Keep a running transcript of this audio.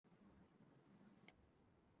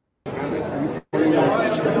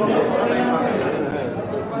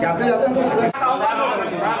जाते जाते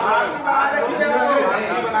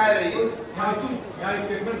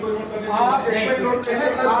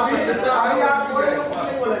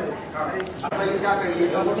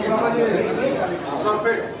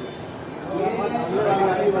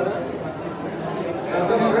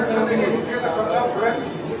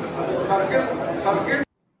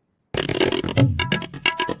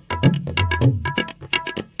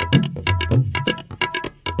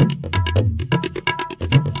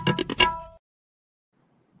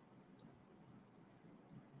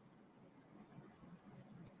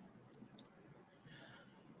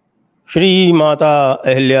श्री माता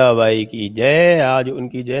अहिल्याबाई की जय। आज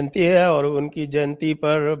उनकी जयंती है और उनकी जयंती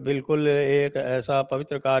पर बिल्कुल एक ऐसा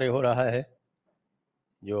पवित्र कार्य हो रहा है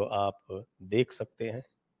जो आप देख सकते हैं।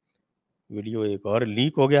 वीडियो एक और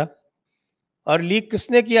लीक हो गया, और लीक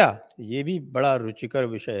किसने किया ये भी बड़ा रुचिकर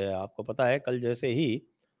विषय है। आपको पता है, कल जैसे ही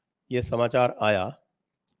ये समाचार आया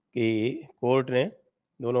कि कोर्ट ने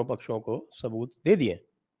दोनों पक्षों को सबूत दे दिए,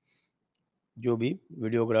 जो भी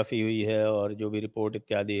वीडियोग्राफी हुई है और जो भी रिपोर्ट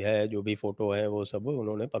इत्यादि है, जो भी फोटो है, वो सब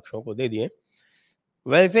उन्होंने पक्षों को दे दिए।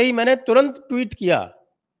 वैसे ही मैंने तुरंत ट्वीट किया,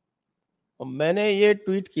 और मैंने ये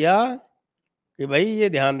ट्वीट किया कि भाई ये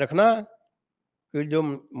ध्यान रखना कि जो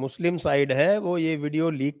मुस्लिम साइड है वो ये वीडियो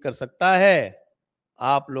लीक कर सकता है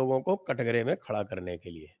आप लोगों को कटघरे में खड़ा करने के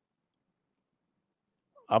लिए।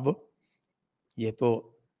 अब ये तो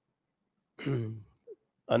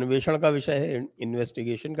अन्वेषण का विषय है,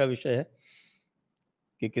 इन्वेस्टिगेशन का विषय है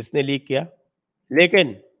कि किसने लीक किया,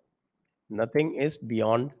 लेकिन नथिंग इज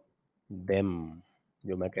बियॉन्ड देम,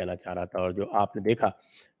 जो मैं कहना चाह रहा था। और जो आपने देखा,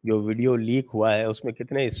 जो वीडियो लीक हुआ है, उसमें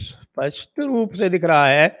कितने स्पष्ट रूप से दिख रहा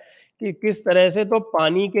है कि किस तरह से तो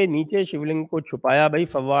पानी के नीचे शिवलिंग को छुपाया। भाई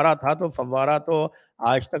फव्वारा था तो फव्वारा तो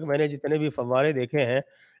आज तक मैंने जितने भी फव्वारे देखे हैं,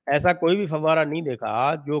 ऐसा कोई भी फव्वारा नहीं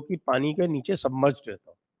देखा जो कि पानी के नीचे सबमर्ज्ड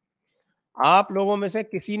रहता हो। आप लोगों में से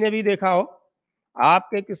किसी ने भी देखा हो,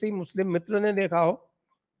 आपके किसी मुस्लिम मित्र ने देखा हो,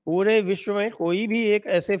 पूरे विश्व में कोई भी एक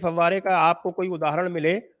ऐसे फव्वारे का आपको कोई उदाहरण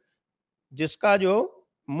मिले जिसका जो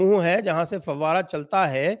मुंह है, जहां से फव्वारा चलता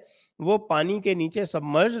है, वो पानी के नीचे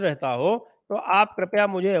सबमर्ज रहता हो, तो आप कृपया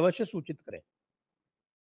मुझे अवश्य सूचित करें।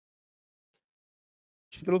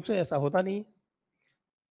 निश्चित रूप से ऐसा होता नहीं है।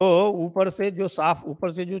 तो ऊपर से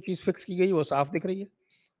जो चीज फिक्स की गई वो साफ दिख रही है।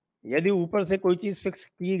 यदि ऊपर से कोई चीज फिक्स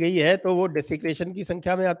की गई है तो वो डेसिक्रेशन की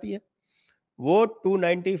संख्या में आती है। वो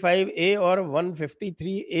 295 ए और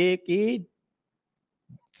 153 ए की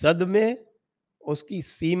सद में, उसकी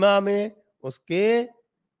सीमा में, उसके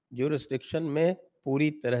ज्यूरिसडिक्शन में पूरी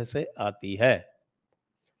तरह से आती है।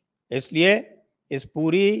 इसलिए इस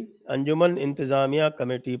पूरी अंजुमन इंतजामिया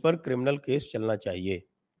कमेटी पर क्रिमिनल केस चलना चाहिए।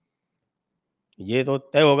 ये तो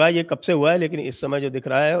तय होगा ये कब से हुआ है, लेकिन इस समय जो दिख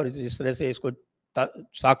रहा है और जिस तरह से इसको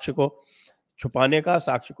साक्ष्य को छुपाने का,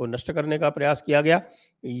 साक्ष्य को नष्ट करने का प्रयास किया गया,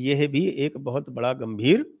 यह भी एक बहुत बड़ा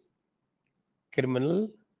गंभीर क्रिमिनल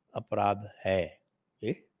अपराध है।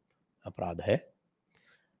 ये अपराध है।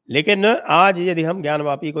 लेकिन आज यदि हम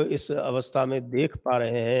ज्ञानवापी को इस अवस्था में देख पा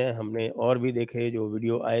रहे हैं, हमने और भी देखे जो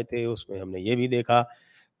वीडियो आए थे, उसमें हमने ये भी देखा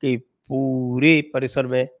कि पूरे परिसर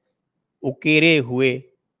में उकेरे हुए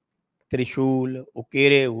त्रिशूल,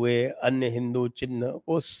 उकेरे हुए अन्य हिंदू चिन्ह,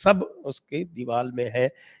 वो सब उसके दीवार में है।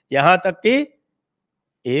 यहाँ तक कि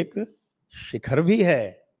एक शिखर भी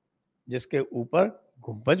है जिसके ऊपर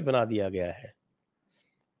गुंबज बना दिया गया है।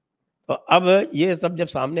 तो अब ये सब जब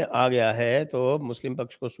सामने आ गया है तो मुस्लिम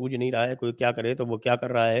पक्ष को सूझ नहीं रहा है कोई क्या करे। तो वो क्या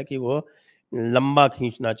कर रहा है कि वो लंबा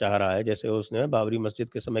खींचना चाह रहा है, जैसे उसने बाबरी मस्जिद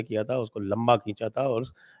के समय किया था, उसको लंबा खींचा था, और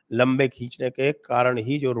लंबे खींचने के कारण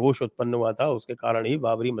ही जो रोष उत्पन्न हुआ था, उसके कारण ही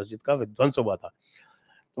बाबरी मस्जिद का विध्वंस हुआ था।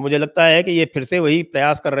 तो मुझे लगता है कि ये फिर से वही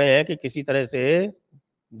प्रयास कर रहे हैं कि किसी तरह से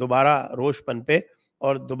दोबारा रोष पनपे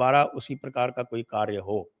और दोबारा उसी प्रकार का कोई कार्य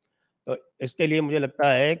हो। तो इसके लिए मुझे लगता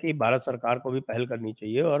है कि भारत सरकार को भी पहल करनी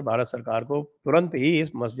चाहिए, और भारत सरकार को तुरंत ही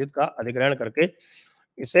इस मस्जिद का अधिग्रहण करके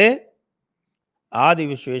इसे आदि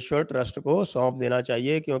विश्वेश्वर ट्रस्ट को सौंप देना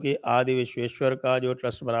चाहिए। क्योंकि आदि विश्वेश्वर का जो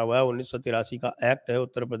ट्रस्ट बना हुआ है, 1983 का एक्ट है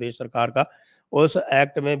उत्तर प्रदेश सरकार का, उस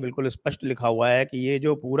एक्ट में बिल्कुल स्पष्ट लिखा हुआ है कि ये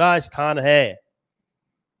जो पूरा स्थान है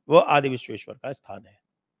वो आदि विश्वेश्वर का स्थान है।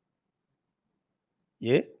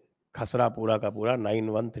 ये खसरा पूरा का पूरा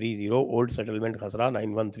 9130 ओल्ड सेटलमेंट खसरा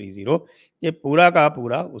 9130, ये पूरा का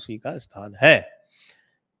पूरा उसी का स्थान है।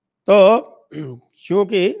 तो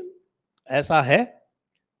चूंकि ऐसा है,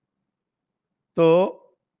 तो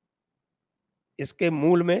इसके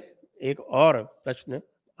मूल में एक और प्रश्न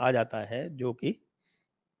आ जाता है, जो कि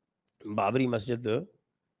बाबरी मस्जिद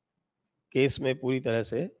केस में पूरी तरह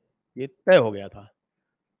से ये तय हो गया था।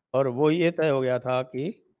 और वो ये तय हो गया था कि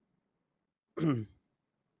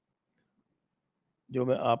जो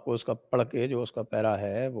मैं आपको उसका पढ़ के जो उसका पैरा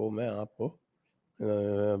है वो मैं आपको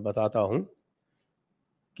बताता हूँ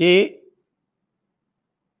कि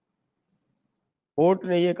कोर्ट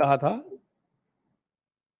ने ये कहा था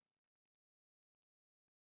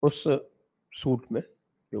उस सूट में,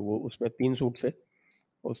 जो वो उसमें 3 सूट थे,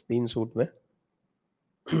 उस 3 सूट में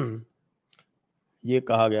ये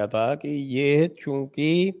कहा गया था कि ये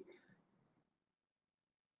चूँकि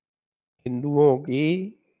हिंदुओं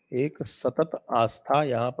की एक सतत आस्था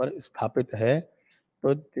यहाँ पर स्थापित है,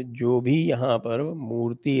 तो जो भी यहाँ पर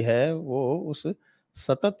मूर्ति है वो उस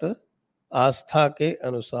सतत आस्था के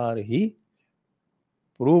अनुसार ही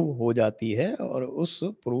प्रूव हो जाती है और उस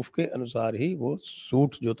प्रूफ के अनुसार ही वो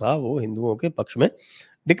सूट जो था वो हिंदुओं के पक्ष में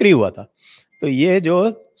डिक्री हुआ था। तो ये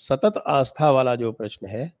जो सतत आस्था वाला जो प्रश्न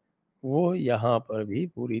है वो यहाँ पर भी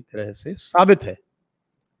पूरी तरह से साबित है,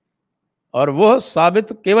 और वो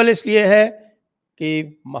साबित केवल इसलिए है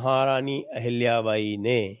कि महारानी अहिल्याबाई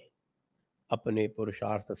ने अपने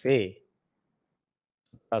पुरुषार्थ से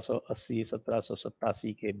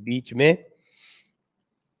 1780-1787 के बीच में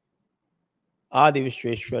आदि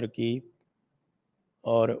विश्वेश्वर की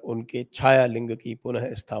और उनके छाया लिंग की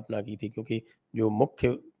पुनः स्थापना की थी, क्योंकि जो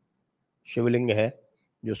मुख्य शिवलिंग है,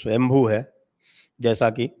 जो स्वयंभू है, जैसा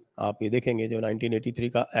कि आप ये देखेंगे जो 1983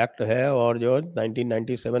 का एक्ट है और जो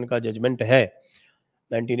 1997 का जजमेंट है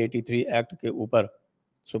 1983 एक्ट के ऊपर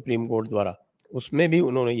सुप्रीम कोर्ट द्वारा, उसमें भी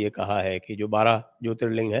उन्होंने ये कहा है कि जो 12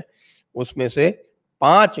 ज्योतिर्लिंग है उसमें से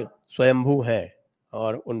 5 स्वयंभू हैं,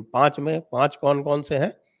 और उन 5 में 5 कौन-कौन से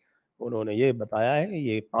हैं उन्होंने ये बताया है।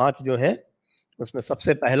 ये 5 जो हैं उसमें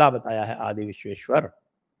सबसे पहला बताया है आदि विश्वेश्वर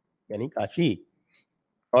यानी काशी,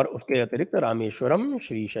 और उसके अतिरिक्त रामेश्वरम,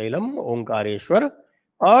 श्रीशैलम, ओंकारेश्वर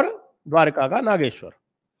और द्वारका का नागेश्वर।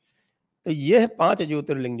 तो यह 5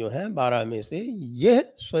 ज्योतिर्लिंग जो हैं 12 में से यह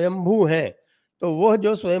स्वयंभू हैं। तो वह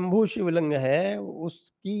जो स्वयंभू शिवलिंग है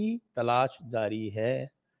उसकी तलाश जारी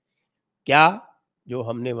है। क्या जो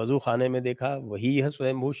हमने वज़ू खाने में देखा वही यह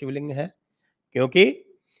स्वयंभू शिवलिंग है? क्योंकि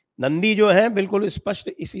नंदी जो है बिल्कुल स्पष्ट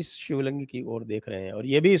इसी शिवलिंग की ओर देख रहे हैं, और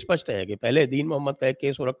ये भी स्पष्ट है कि पहले दीन मोहम्मद का एक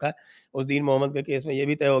केस हो रखा है। उस दीन मोहम्मद के केस में ये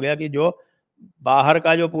भी तय हो गया कि जो बाहर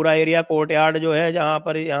का जो पूरा एरिया कोर्टयार्ड जो है जहाँ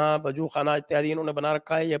पर यहाँ वजू खाना इत्यादि इन्होंने बना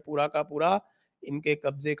रखा है, ये पूरा का पूरा इनके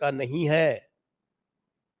कब्जे का नहीं है,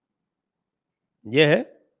 ये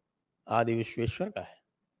है आदि विश्वेश्वर का है।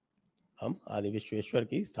 हम आदि विश्वेश्वर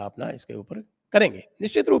की स्थापना इसके ऊपर करेंगे,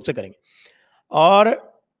 निश्चित रूप से करेंगे। और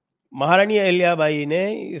महारानी अहिल्याबाई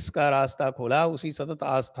ने इसका रास्ता खोला उसी सतत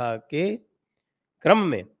आस्था के क्रम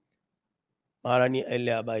में। महारानी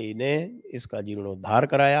अहिल्याबाई ने इसका जीर्णोद्धार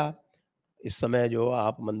कराया। इस समय जो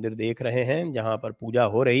आप मंदिर देख रहे हैं जहाँ पर पूजा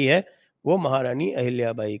हो रही है वो महारानी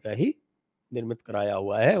अहिल्याबाई का ही निर्मित कराया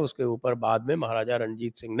हुआ है। उसके ऊपर बाद में महाराजा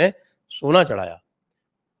रणजीत सिंह ने सोना चढ़ाया।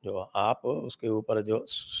 जो आप उसके ऊपर जो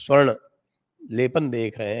स्वर्ण लेपन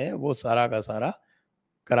देख रहे हैं वो सारा का सारा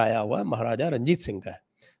कराया हुआ महाराजा रणजीत सिंह का है।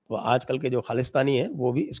 तो आजकल के जो खालिस्तानी हैं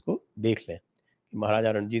वो भी इसको देख लें कि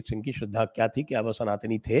महाराजा रणजीत सिंह की श्रद्धा क्या थी, क्या वो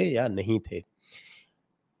सनातनी थे या नहीं थे।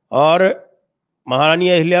 और महारानी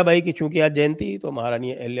अहिल्याबाई की चूँकि आज जयंती, तो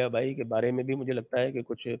महारानी अहिल्याबाई के बारे में भी मुझे लगता है कि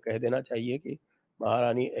कुछ कह देना चाहिए कि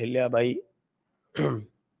महारानी अहिल्याबाई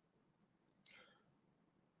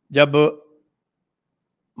जब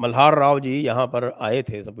मल्हार राव जी यहाँ पर आए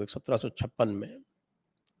थे सब 1756 में,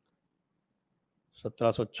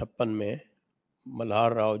 1756 में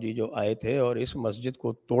मल्हार राव जी जो आए थे और इस मस्जिद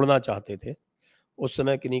को तोड़ना चाहते थे, उस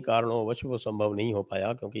समय किन्हीं कारणोंवश वो संभव नहीं हो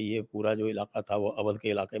पाया, क्योंकि ये पूरा जो इलाका था वो अवध के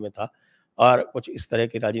इलाके में था और कुछ इस तरह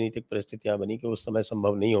की राजनीतिक परिस्थितियां बनी कि उस समय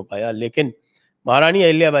संभव नहीं हो पाया। लेकिन महारानी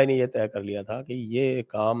अहिल्याबाई ने यह तय कर लिया था कि ये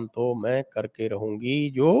काम तो मैं करके रहूंगी,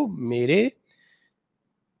 जो मेरे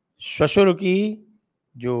ससुर की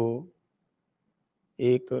जो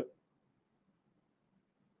एक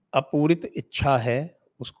अपूरित इच्छा है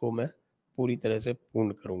उसको मैं पूरी तरह से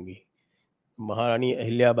पूर्ण करूंगी। महारानी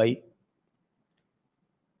अहिल्याबाई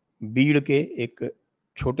बीड़ के एक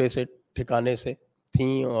छोटे से ठिकाने से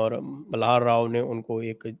थीं और मल्हार राव ने उनको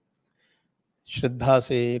एक श्रद्धा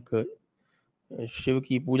से एक शिव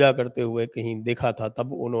की पूजा करते हुए कहीं देखा था,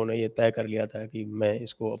 तब उन्होंने ये तय कर लिया था कि मैं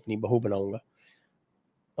इसको अपनी बहू बनाऊंगा।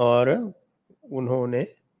 और उन्होंने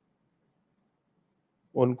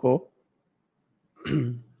उनको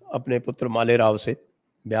अपने पुत्र मालेराव से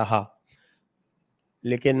ब्याहा।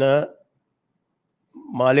 लेकिन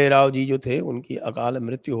मालेराव जी जो थे उनकी अकाल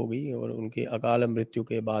मृत्यु हो गई, और उनकी अकाल मृत्यु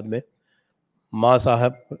के बाद में माँ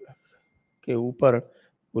साहब के ऊपर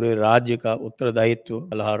पूरे राज्य का उत्तरदायित्व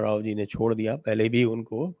मल्हार राव जी ने छोड़ दिया। पहले भी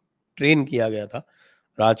उनको ट्रेन किया गया था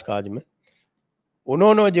राजकाज में।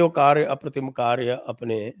 उन्होंने जो कार्य, अप्रतिम कार्य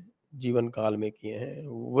अपने जीवन काल में किए हैं,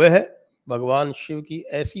 वह भगवान शिव की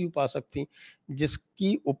ऐसी उपासक थी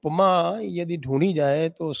जिसकी उपमा यदि ढूंढी जाए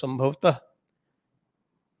तो संभवतः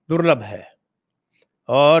दुर्लभ है।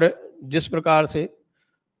 और जिस प्रकार से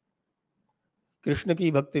कृष्ण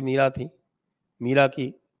की भक्ति मीरा थी, मीरा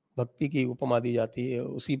की भक्ति की उपमा दी जाती है,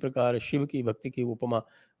 उसी प्रकार शिव की भक्ति की उपमा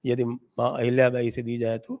यदि माँ अहिल्याबाई से दी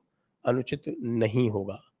जाए तो अनुचित नहीं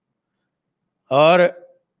होगा। और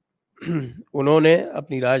उन्होंने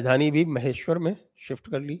अपनी राजधानी भी महेश्वर में शिफ्ट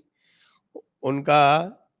कर ली। उनका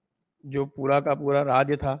जो पूरा का पूरा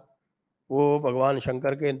राज्य था वो भगवान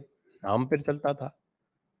शंकर के नाम पर चलता था,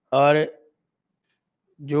 और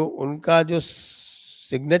जो उनका जो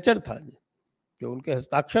सिग्नेचर था, जो उनके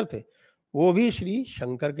हस्ताक्षर थे, वो भी श्री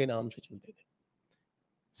शंकर के नाम से चलते थे।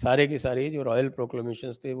 सारे के सारे जो रॉयल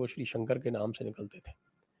प्रोक्लेमेशंस थे वो श्री शंकर के नाम से निकलते थे।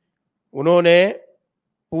 उन्होंने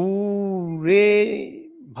पूरे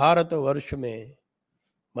भारतवर्ष में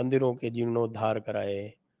मंदिरों के जीर्णोद्धार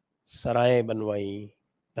कराए, सराएं बनवाई,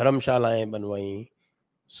 धर्मशालाएं बनवाई,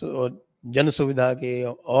 जन सुविधा के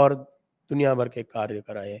और दुनिया भर के कार्य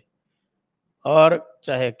कराए। और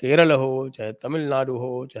चाहे केरल हो, चाहे तमिलनाडु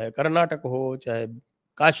हो, चाहे कर्नाटक हो, चाहे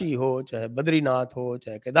काशी हो, चाहे बद्रीनाथ हो,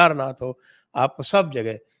 चाहे केदारनाथ हो, आपको सब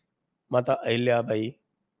जगह माता अहिल्याबाई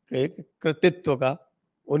के कृतित्व का,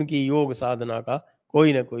 उनकी योग साधना का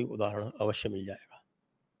कोई ना कोई उदाहरण अवश्य मिल जाएगा।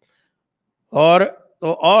 और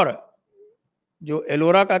जो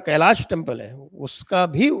एलोरा का कैलाश टेम्पल है उसका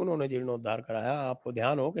भी उन्होंने जीर्णोद्धार कराया। आपको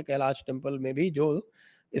ध्यान हो कि कैलाश टेम्पल में भी जो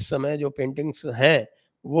इस समय जो पेंटिंग्स हैं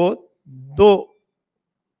वो 2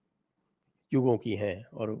 युगों की हैं,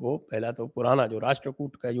 और वो पहला तो पुराना जो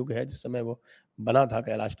राष्ट्रकूट का युग है जिस समय वो बना था,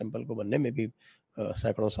 कैलाश टेम्पल को बनने में भी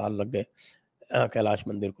सैकड़ों साल लग गए। कैलाश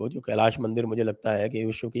मंदिर को, जो कैलाश मंदिर मुझे लगता है कि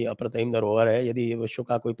विश्व की अप्रतिम धरोहर है। यदि विश्व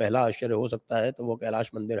का कोई पहला आश्चर्य हो सकता है तो वो कैलाश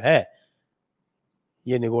मंदिर है।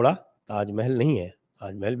 ये निगोड़ा ताजमहल नहीं है।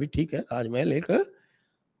 ताजमहल भी ठीक है, ताजमहल एक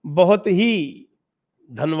बहुत ही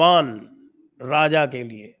धनवान राजा के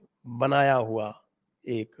लिए बनाया हुआ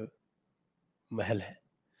एक महल है,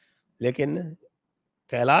 लेकिन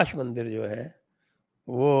कैलाश मंदिर जो है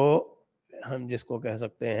वो हम जिसको कह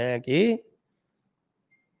सकते हैं कि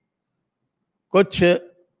कुछ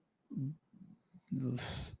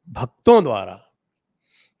भक्तों द्वारा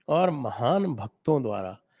और महान भक्तों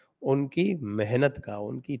द्वारा उनकी मेहनत का,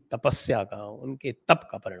 उनकी तपस्या का, उनके तप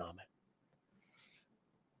का परिणाम है।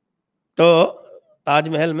 तो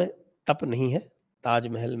ताजमहल में तप नहीं है,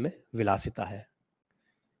 ताजमहल में विलासिता है।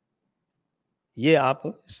 ये आप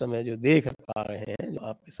इस समय जो देख पा रहे हैं, जो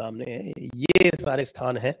आपके सामने है, ये सारे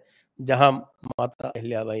स्थान हैं जहां माता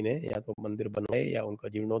अहिल्याबाई ने या तो मंदिर बनवाए या उनका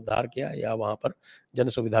जीर्णोद्धार किया या वहां पर जन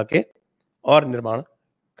सुविधा के और निर्माण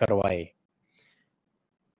करवाए।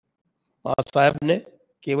 माँ साहब ने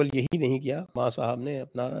केवल यही नहीं किया, माँ साहब ने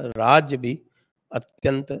अपना राज्य भी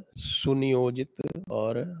अत्यंत सुनियोजित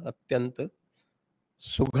और अत्यंत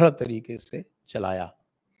सुघड़ तरीके से चलाया।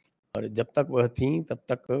 और जब तक वह थीं तब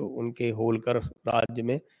तक उनके होलकर राज्य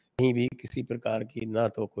में कहीं भी किसी प्रकार की न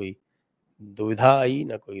तो कोई दुविधा आई,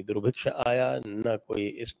 न कोई दुर्भिक्ष आया, न कोई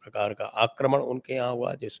इस प्रकार का आक्रमण उनके यहाँ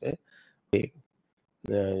हुआ जिसमें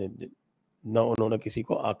न उन्होंने किसी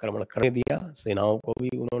को आक्रमण करने दिया। सेनाओं को भी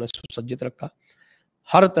उन्होंने सुसज्जित रखा।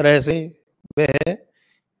 हर तरह से वह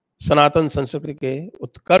सनातन संस्कृति के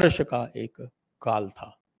उत्कर्ष का एक काल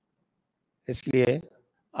था। इसलिए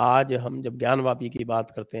आज हम जब ज्ञानवापी की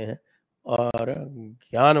बात करते हैं और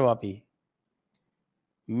ज्ञानवापी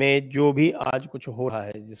में जो भी आज कुछ हो रहा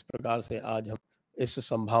है, जिस प्रकार से आज हम इस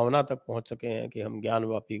संभावना तक पहुंच सके हैं कि हम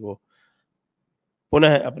ज्ञानवापी को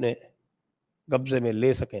पुनः अपने कब्जे में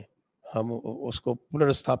ले सकें, हम उसको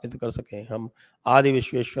पुनर्स्थापित कर सकें, हम आदि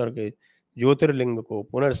विश्वेश्वर के ज्योतिर्लिंग को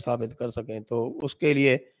पुनर्स्थापित कर सकें, तो उसके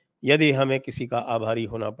लिए यदि हमें किसी का आभारी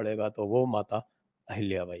होना पड़ेगा तो वो माता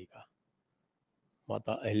अहिल्याबाई का।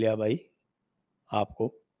 माता अहिल्याबाई,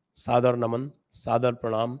 आपको सादर नमन, सादर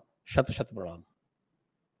प्रणाम, शत शत प्रणाम।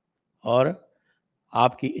 और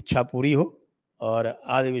आपकी इच्छा पूरी हो और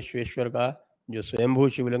आदि विश्वेश्वर का जो स्वयंभू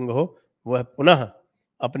शिवलिंग हो वह पुनः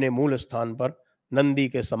अपने मूल स्थान पर नंदी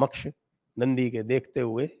के समक्ष, नंदी के देखते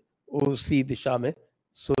हुए उसी दिशा में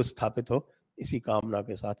सुस्थापित हो। इसी कामना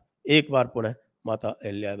के साथ एक बार पुनः माता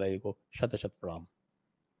अहिल्याबाई को शत शत प्रणाम।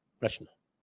 प्रश्न।